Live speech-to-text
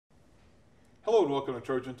Hello and welcome to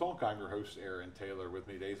Trojan Talk. I'm your host, Aaron Taylor. With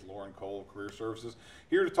me today is Lauren Cole, Career Services,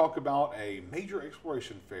 here to talk about a major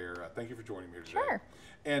exploration fair. Thank you for joining me today. Sure.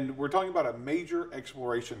 And we're talking about a major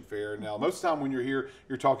exploration fair. Now, most of the time when you're here,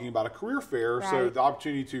 you're talking about a career fair, so Right. the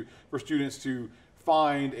opportunity for students to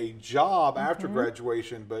find a job after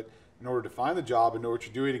graduation, but in order to find the job and know what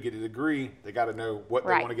you're doing to get a degree, they got to know what they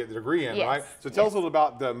Right. want to get the degree in, Yes. right? So tell us Yes. a little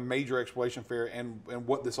about the major exploration fair and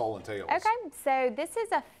what this all entails. Okay, so this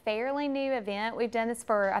is a fairly new event. We've done this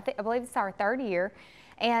for, I believe it's our third year.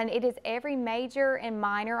 And it is every major and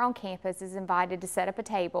minor on campus is invited to set up a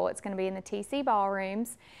table. It's going to be in the TC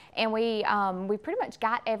ballrooms. And we pretty much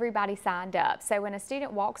got everybody signed up. So when a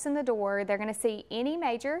student walks in the door, they're going to see any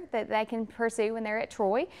major that they can pursue when they're at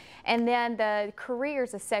Troy, and then the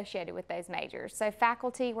careers associated with those majors. So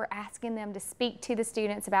faculty, we're asking them to speak to the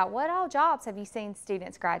students about what all jobs have you seen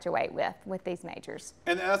students graduate with these majors.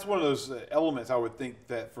 And that's one of those elements I would think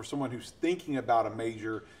that for someone who's thinking about a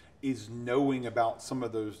major is knowing about some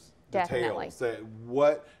of those Definitely. details. That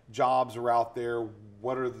what jobs are out there,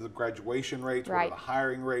 what are the graduation rates, what are Right. the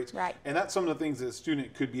hiring rates, Right. and that's some of the things that a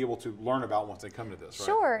student could be able to learn about once they come to this, right?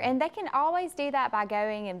 Sure, and they can always do that by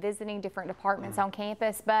going and visiting different departments on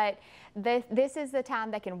campus, but this is the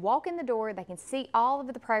time they can walk in the door, they can see all of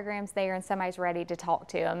the programs there, and somebody's ready to talk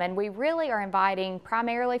to them. And we really are inviting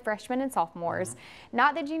primarily freshmen and sophomores.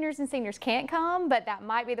 Not that juniors and seniors can't come, but that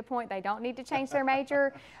might be the point. They don't need to change their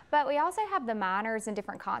major. But we also have the minors in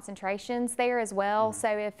different concentrations there as well. So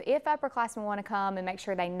if upperclassmen want to come and make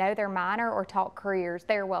sure they know their minor or talk careers,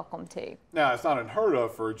 they're welcome to. Now, it's not unheard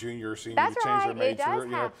of for a junior or senior That's to change their right, major. it does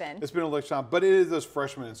You know, happen. it's been a long time, but it is those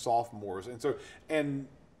freshmen and sophomores. And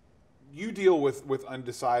you deal with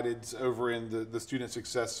undecideds over in the Student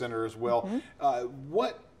Success Center as well.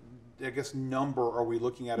 What, I guess, number are we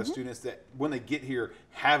looking at of students that when they get here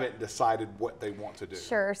haven't decided what they want to do?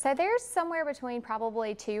 Sure. So there's somewhere between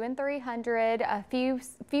probably 200 and 300, a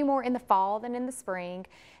few more in the fall than in the spring,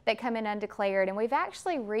 that come in undeclared. And we've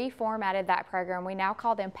actually reformatted that program. We now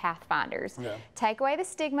call them Pathfinders. Yeah. Take away the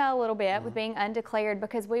stigma a little bit with being undeclared,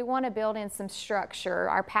 because we want to build in some structure.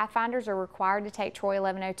 Our Pathfinders are required to take Troy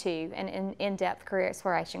 1102, an in-depth career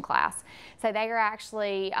exploration class. So they are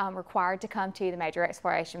actually required to come to the major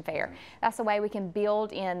exploration fair. That's the way we can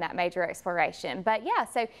build in that major exploration. But yeah,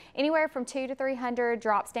 so anywhere from 200 to 300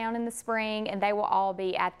 drops down in the spring, and they will all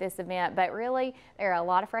be at this event. But really, there are a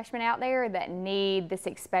lot of freshmen out there that need this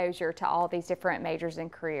exposure to all these different majors and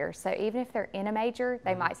careers. So even if they're in a major,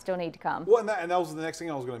 they might still need to come. Well, and that was the next thing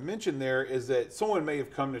I was going to mention there, is that someone may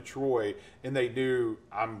have come to Troy and they knew,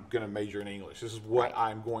 I'm going to major in English. This is what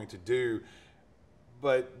I'm going to do.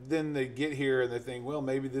 But then they get here and they think, well,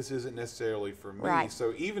 maybe this isn't necessarily for me. Right.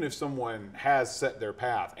 So even if someone has set their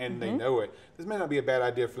path and they know it, this may not be a bad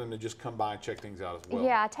idea for them to just come by and check things out as well.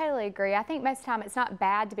 Yeah, I totally agree. I think most of the time it's not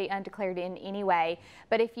bad to be undeclared in any way,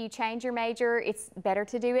 but if you change your major, it's better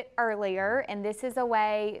to do it earlier. And this is a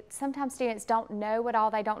way, sometimes students don't know what all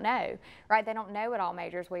they don't know, right? They don't know what all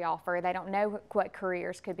majors we offer. They don't know what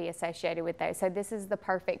careers could be associated with those. So this is the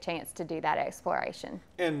perfect chance to do that exploration.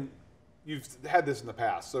 And you've had this in the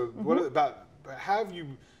past. So what about, have you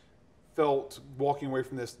felt walking away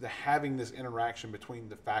from this, having this interaction between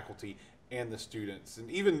the faculty and the students, and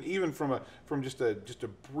even from just a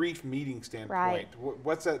brief meeting standpoint, Right.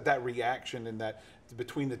 what's that reaction and that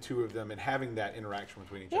between the two of them and having that interaction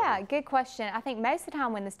between each other? Yeah, good question. I think most of the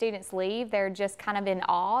time when the students leave, they're just kind of in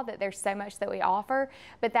awe that there's so much that we offer,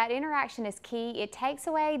 but that interaction is key. It takes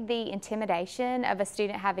away the intimidation of a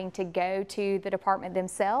student having to go to the department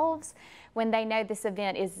themselves when they know this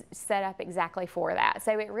event is set up exactly for that.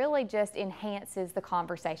 So it really just enhances the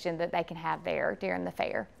conversation that they can have there during the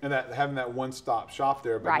fair. And that having that one-stop shop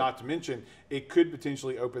there, but Right. not to mention, it could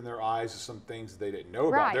potentially open their eyes to some things that they didn't know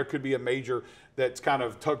about. Right. There could be a major that's kind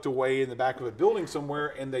of tucked away in the back of a building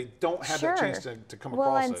somewhere, and they don't have that chance to come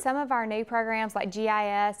Well, across and it. some of our new programs like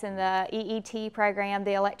GIS and the EET program,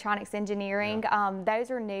 the electronics engineering, those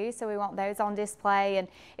are new, so we want those on display. And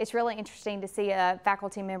it's really interesting to see a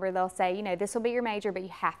faculty member, they'll say, you know, this will be your major, but you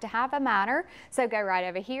have to have a minor. So go right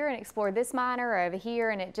over here and explore this minor or over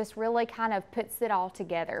here, and it just really kind of puts it all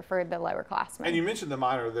together for the lower classmen. And you mentioned the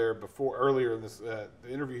minor there earlier in this the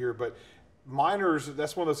interview here, but minors,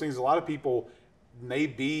 that's one of those things a lot of people may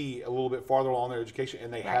be a little bit farther along in their education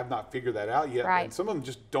and they have not figured that out yet. Right. And some of them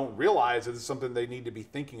just don't realize that it's something they need to be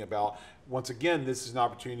thinking about once again, this is an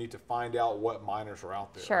opportunity to find out what minors are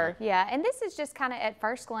out there. Sure, right? yeah, and this is just kind of at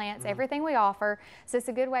first glance everything we offer, so it's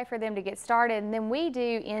a good way for them to get started. And then we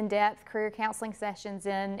do in-depth career counseling sessions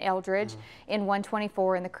in Eldridge in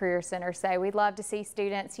 124 in the Career Center. So we'd love to see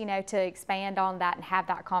students, you know, to expand on that and have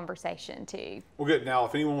that conversation too. Well, good. Now,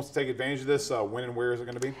 if anyone wants to take advantage of this, when and where is it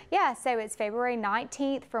going to be? Yeah, so it's February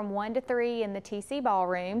 19th from 1 to 3 in the TC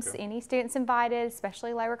ballrooms. Okay. Any students invited,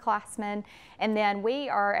 especially lowerclassmen. And then we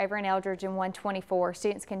are over in Eldridge in 124.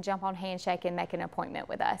 Students can jump on Handshake and make an appointment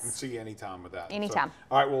with us. And see you anytime with that. Anytime. So,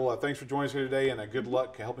 all right. Well, thanks for joining us here today, and good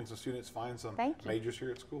luck helping some students find some Thank you. majors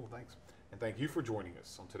here at school. Thanks. And thank you for joining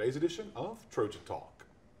us on today's edition of Trojan Talk.